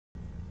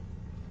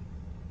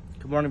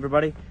Good morning,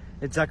 everybody.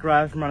 It's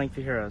Zachariah from Running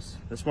for Heroes.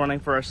 This morning,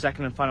 for our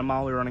second and final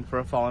mile, we're running for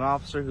a fallen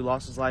officer who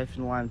lost his life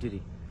in the line of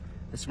duty.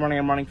 This morning,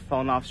 I'm running for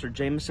fallen officer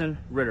Jamieson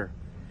Ritter,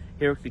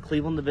 here with the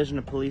Cleveland Division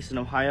of Police in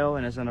Ohio,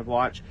 and his end of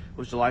watch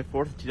was July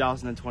 4th,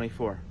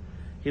 2024.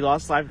 He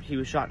lost his life when he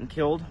was shot and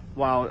killed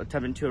while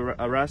attempting to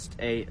arrest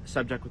a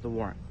subject with a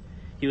warrant.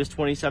 He was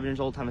 27 years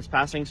old time his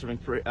passing, serving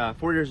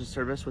 4 years of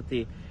service with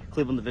the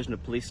Cleveland Division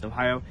of Police in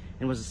Ohio,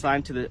 and was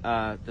assigned to the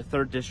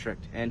 3rd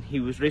District. And he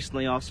was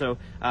recently also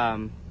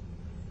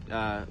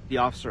the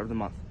Officer of the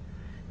Month.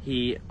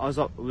 He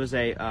also was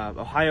a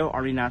Ohio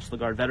Army National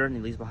Guard veteran,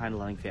 and he leaves behind a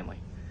loving family.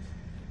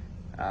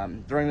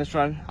 During this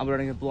run, I'll be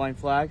running a blue line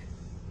flag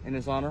in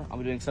his honor. I'll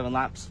be doing 7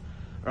 laps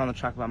around the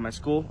track by my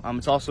school.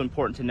 It's also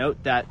important to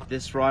note that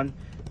this run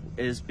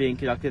is being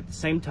conducted at the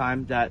same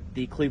time that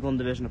the Cleveland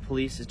Division of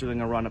Police is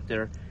doing a run up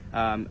there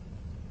in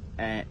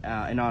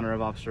honor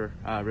of Officer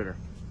Ritter.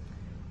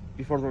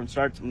 Before the run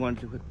starts, I'm going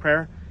to do a quick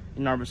prayer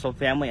in honor of his whole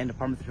family and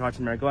department that Hearts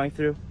and are going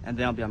through, and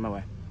then I'll be on my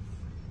way.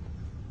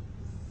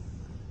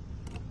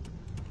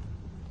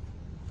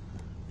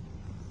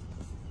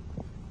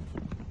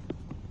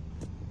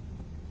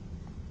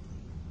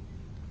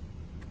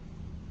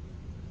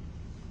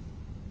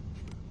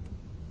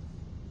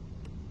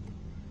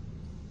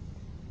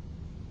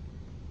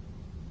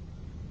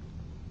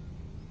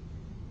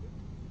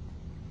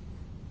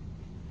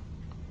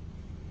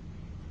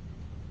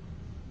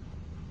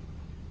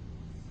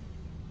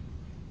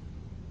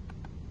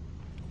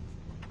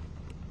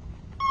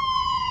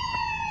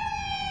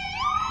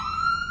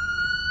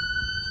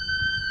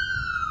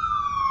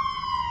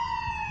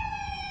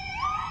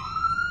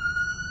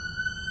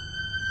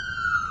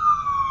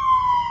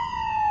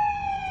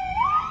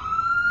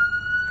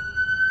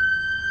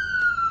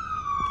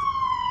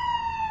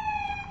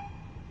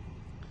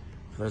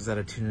 For those that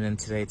are tuning in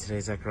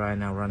today's Zachariah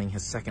now running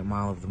his 2nd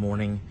mile of the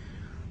morning.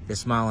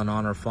 This mile in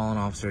honor of fallen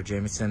officer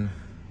Jamieson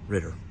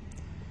Ritter.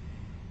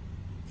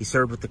 He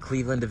served with the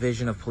Cleveland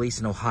Division of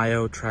Police in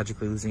Ohio,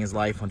 tragically losing his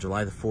life on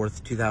July the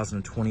 4th,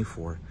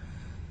 2024. And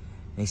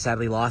he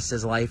sadly lost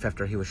his life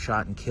after he was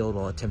shot and killed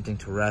while attempting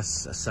to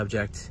arrest a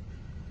subject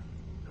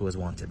who was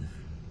wanted.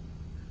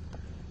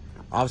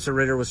 Officer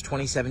Ritter was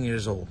 27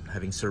 years old,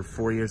 having served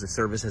 4 years of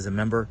service as a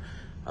member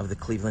of the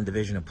Cleveland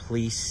Division of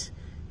Police.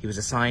 He was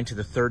assigned to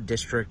the 3rd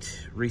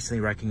District,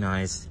 recently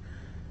recognized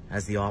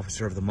as the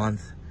Officer of the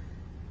Month.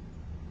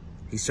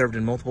 He served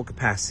in multiple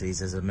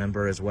capacities as a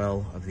member as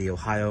well of the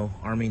Ohio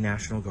Army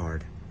National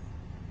Guard.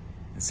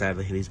 And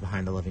sadly, he leaves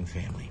behind a loving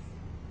family.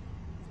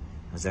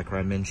 As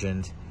Zachariah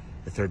mentioned,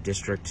 the 3rd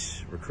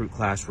District recruit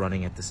class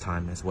running at this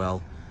time as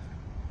well.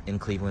 In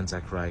Cleveland,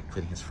 Zachariah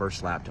completing his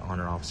first lap to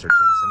honor Officer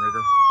Jamieson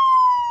Ritter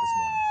this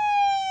morning.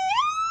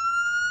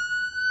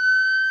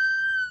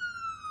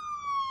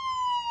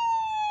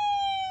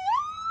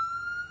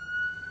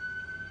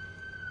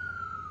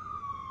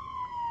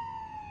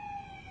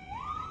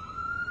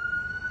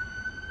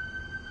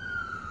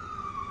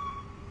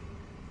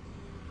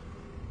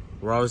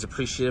 We're always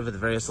appreciative of the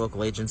various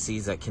local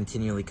agencies that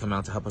continually come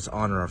out to help us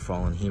honor our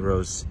fallen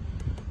heroes.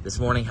 This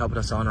morning, helping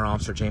us honor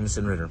Officer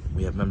Jamieson Ritter,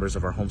 we have members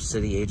of our home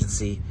city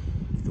agency,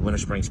 the Winter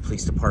Springs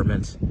Police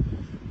Department.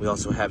 We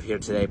also have here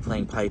today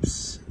playing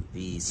pipes,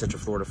 the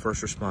Central Florida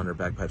First Responder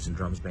Bagpipes and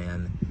Drums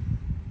Band,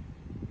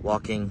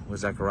 walking with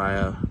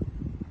Zachariah,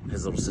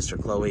 his little sister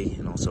Chloe,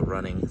 and also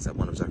running is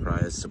one of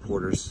Zachariah's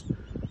supporters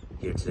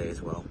here today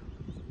as well.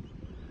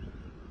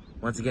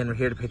 Once again, we're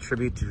here to pay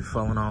tribute to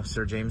fallen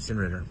officer Jamieson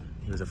Ritter.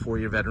 He was a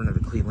 4-year veteran of the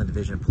Cleveland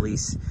Division of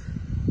Police,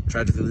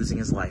 tragically losing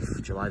his life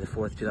July the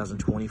 4th,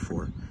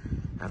 2024,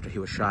 after he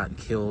was shot and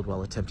killed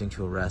while attempting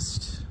to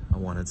arrest a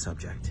wanted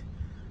subject.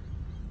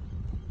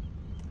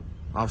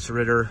 Officer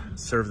Ritter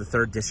served the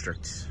 3rd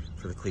District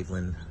for the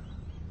Cleveland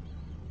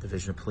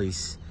Division of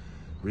Police,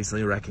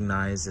 recently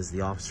recognized as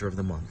the Officer of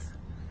the Month.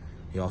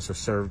 He also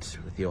served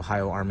with the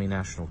Ohio Army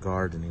National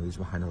Guard, and he leaves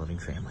behind a loving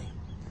family.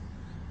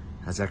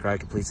 As Zachariah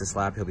completes this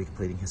lap, he'll be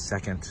completing his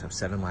 2nd of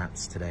 7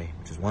 laps today,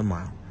 which is 1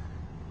 mile,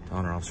 to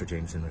honor Officer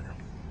Jamieson Ritter.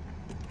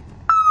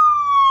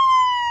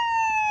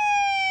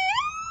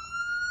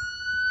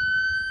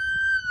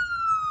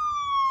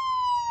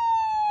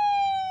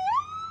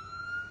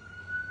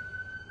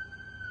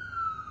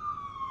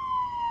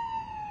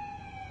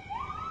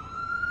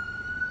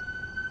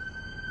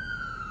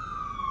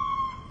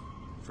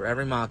 For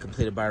every mile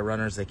completed by our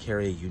runners, they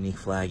carry a unique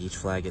flag. Each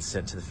flag is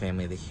sent to the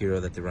family of the hero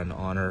that they run to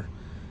honor.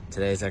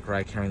 Today,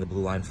 Zachariah carrying the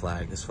blue line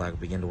flag. This flag will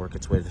begin to work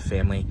its way to the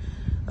family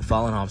of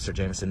fallen officer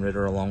Jamieson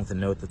Ritter, along with a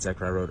note that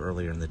Zachariah wrote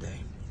earlier in the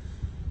day.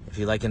 If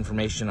you'd like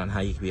information on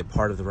how you can be a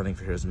part of the Running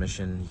for Heroes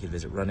mission, you can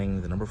visit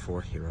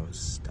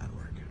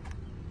running4heroes.org.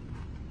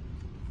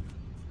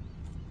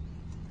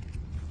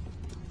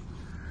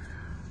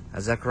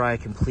 As Zachariah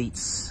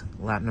completes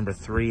lap number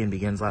 3 and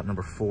begins lap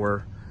number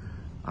 4,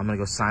 I'm going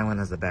to go silent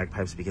as the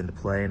bagpipes begin to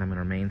play, and I'm going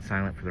to remain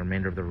silent for the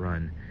remainder of the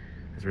run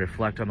as we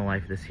reflect on the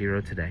life of this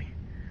hero today,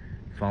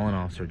 fallen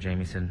officer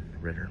Jamieson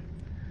Ritter.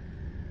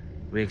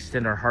 We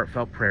extend our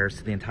heartfelt prayers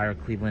to the entire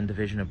Cleveland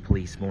Division of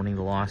Police, mourning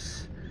the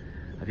loss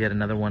of yet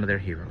another one of their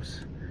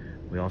heroes.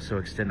 We also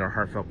extend our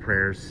heartfelt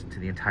prayers to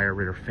the entire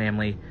Ritter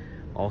family,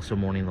 also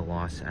mourning the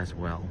loss as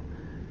well.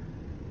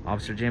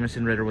 Officer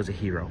Jamieson Ritter was a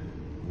hero,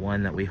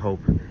 one that we hope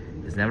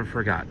is never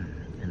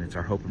forgotten, and it's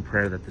our hope and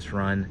prayer that this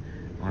run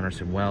honors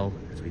him well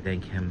as we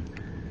thank him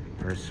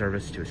for his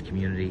service to his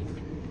community,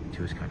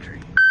 to his country.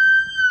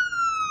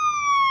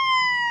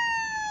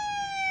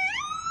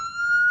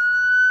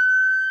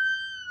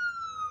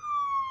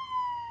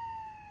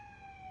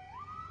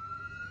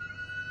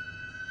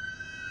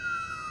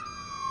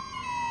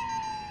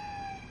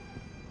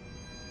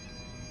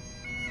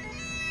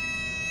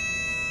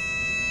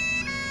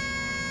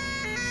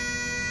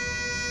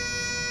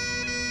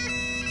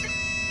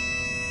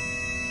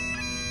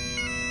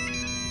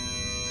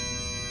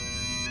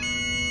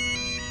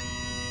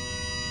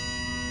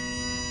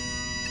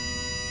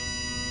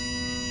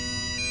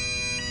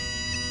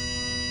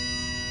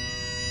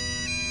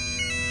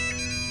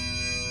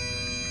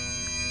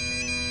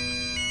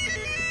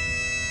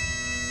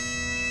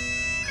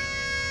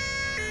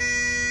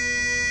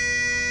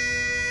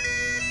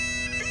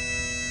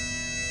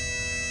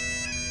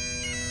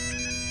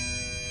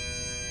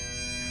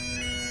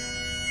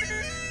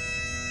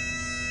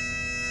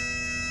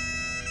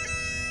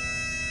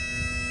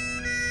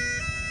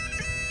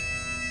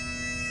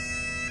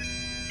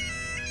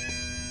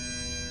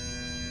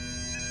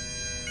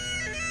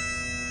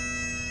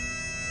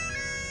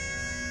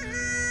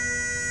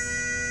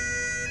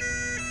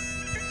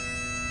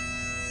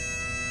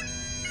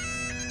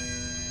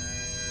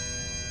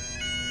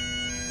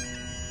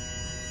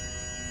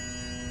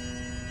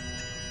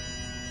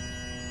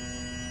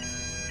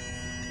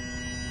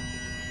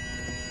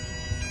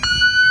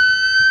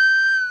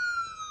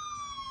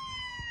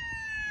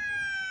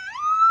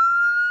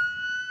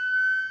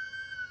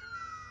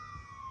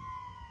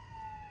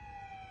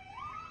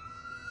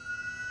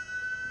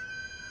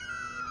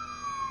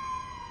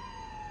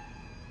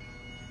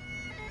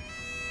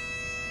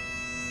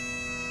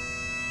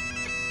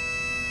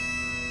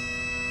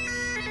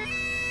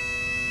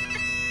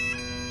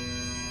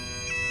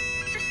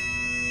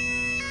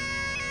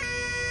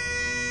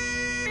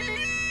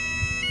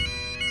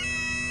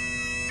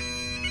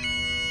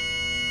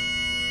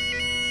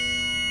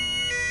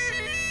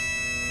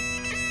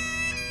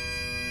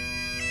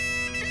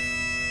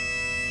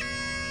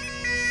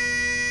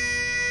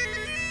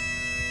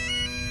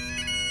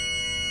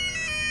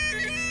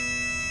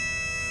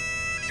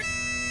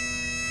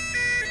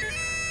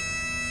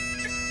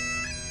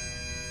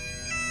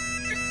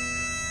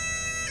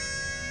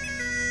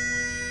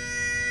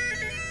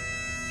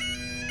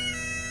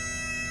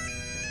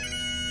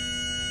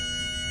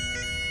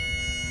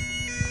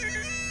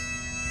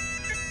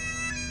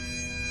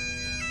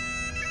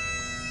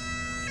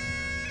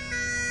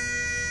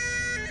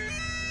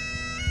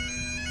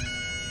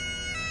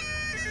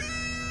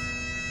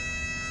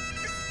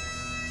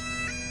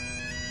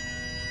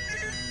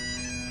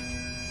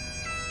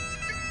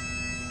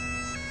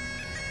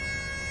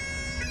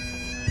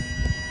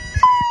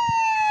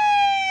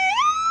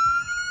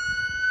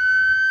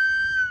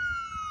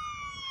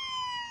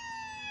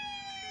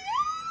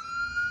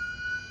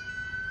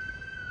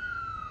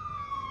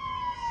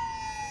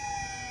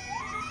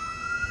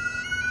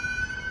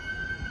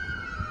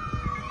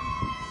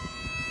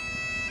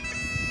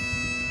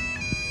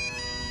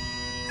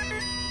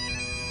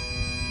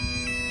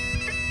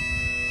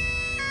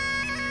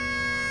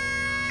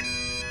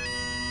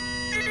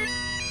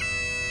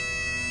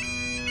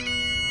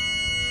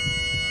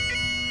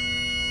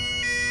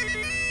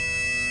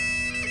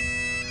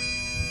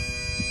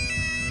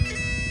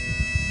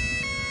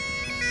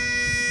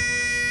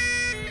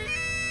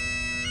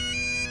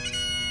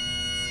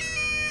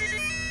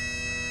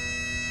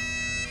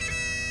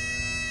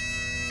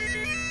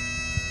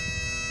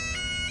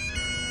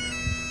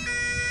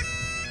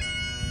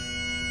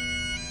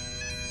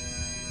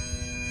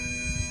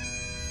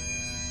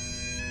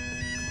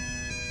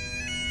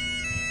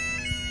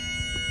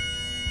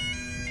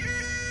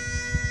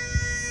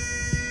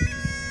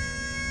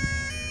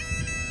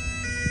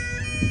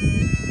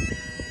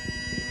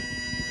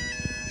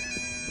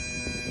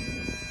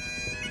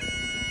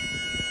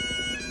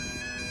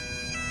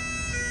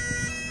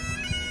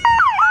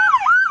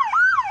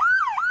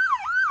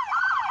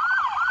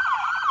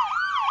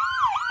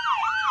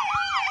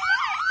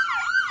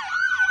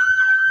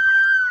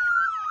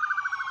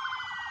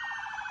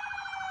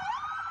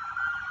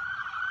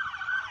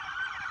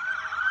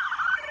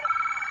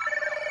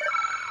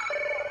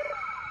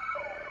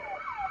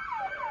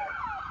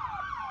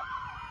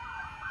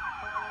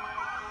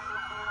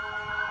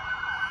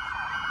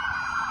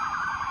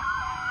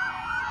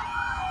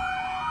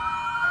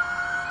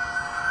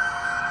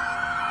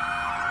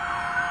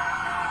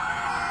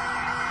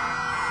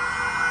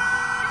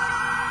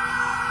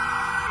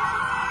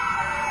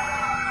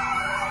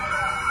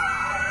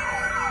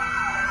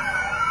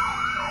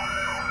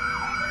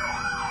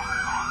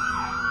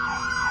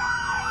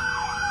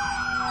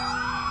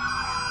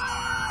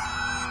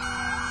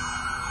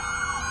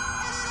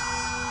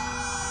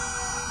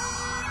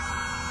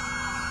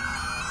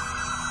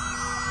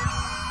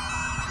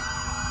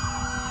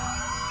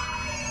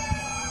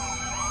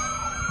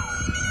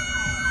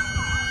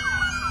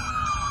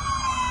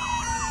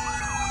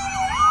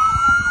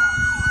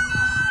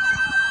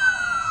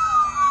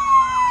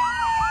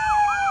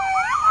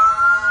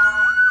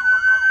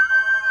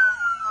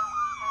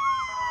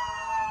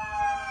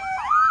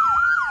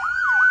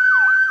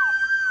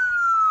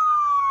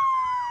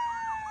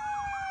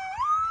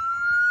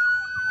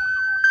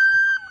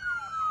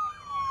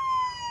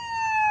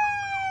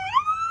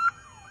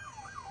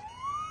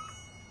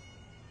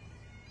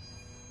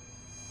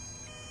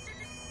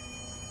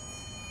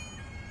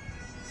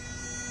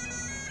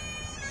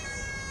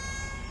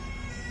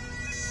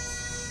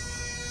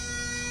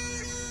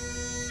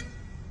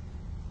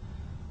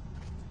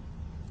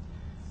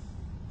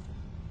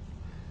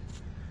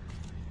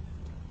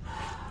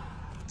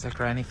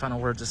 Zechariah, any final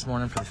words this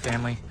morning for the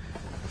family,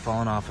 the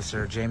fallen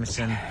officer,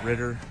 Jamieson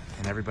Ritter,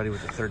 and everybody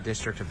with the 3rd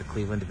District of the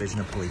Cleveland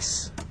Division of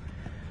Police?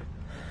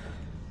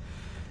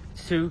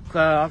 To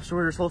Officer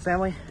Ritter's whole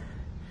family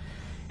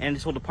and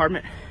his whole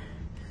department,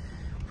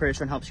 pray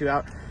this one helps you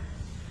out.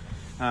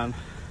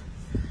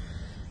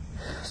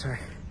 Sorry,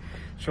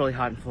 it's really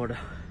hot in Florida,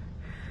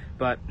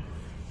 but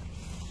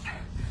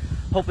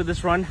hopefully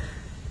this run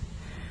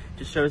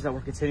just shows that we're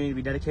continuing to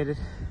be dedicated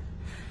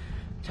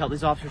to help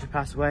these officers who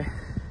passed away.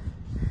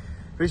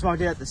 The reason why I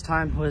did it this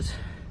time was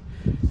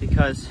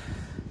because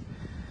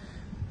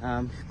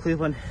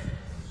Cleveland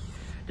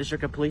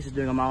District of Police is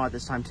doing a mile at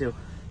this time too.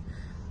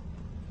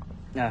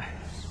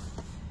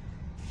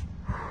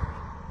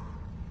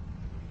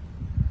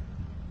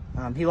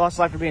 He lost his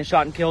life for being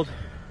shot and killed.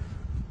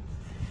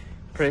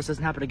 Pray this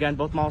doesn't happen again.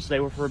 Both miles today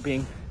were for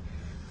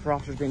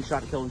officers being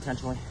shot and killed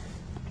intentionally.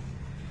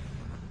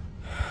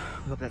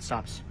 We hope that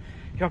stops.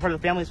 If you're part of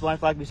the family, this blind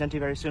flag will be sent to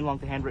you very soon along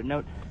with a handwritten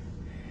note.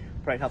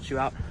 Pray it helps you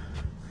out.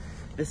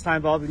 This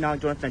time, all of you now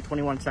join us in a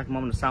 21-second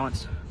moment of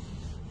silence.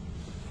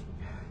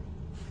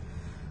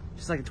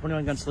 Just like a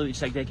 21-gun salute, each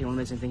take dedicated one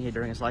amazing thing he did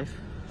during his life.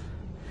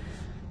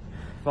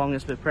 Following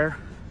this bit of prayer,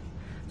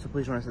 so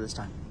please join us at this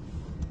time.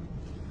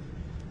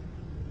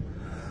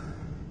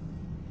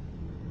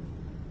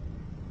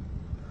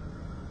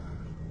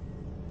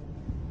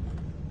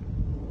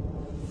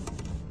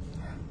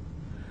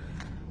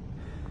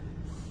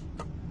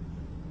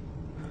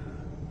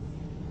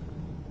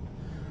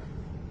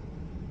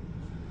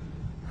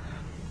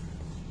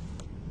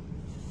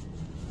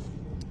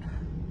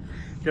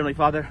 Heavenly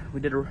Father,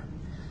 we did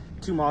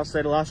 2 miles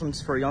today. The last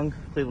one's for a young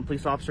Cleveland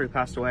police officer who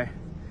passed away.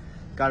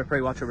 God, I pray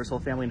you watch over his whole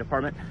family and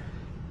department.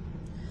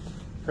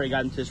 Pray you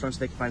guide them to this run so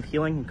they can find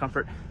healing and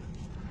comfort.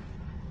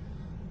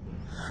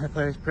 I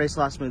pray this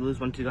last when we lose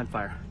 1 to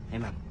gunfire.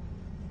 Amen.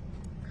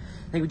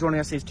 Thank you for joining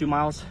us these 2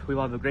 miles. We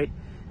will have a great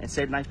and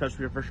safe night, especially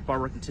for your first bar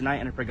working tonight,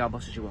 and I pray God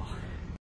blesses you well.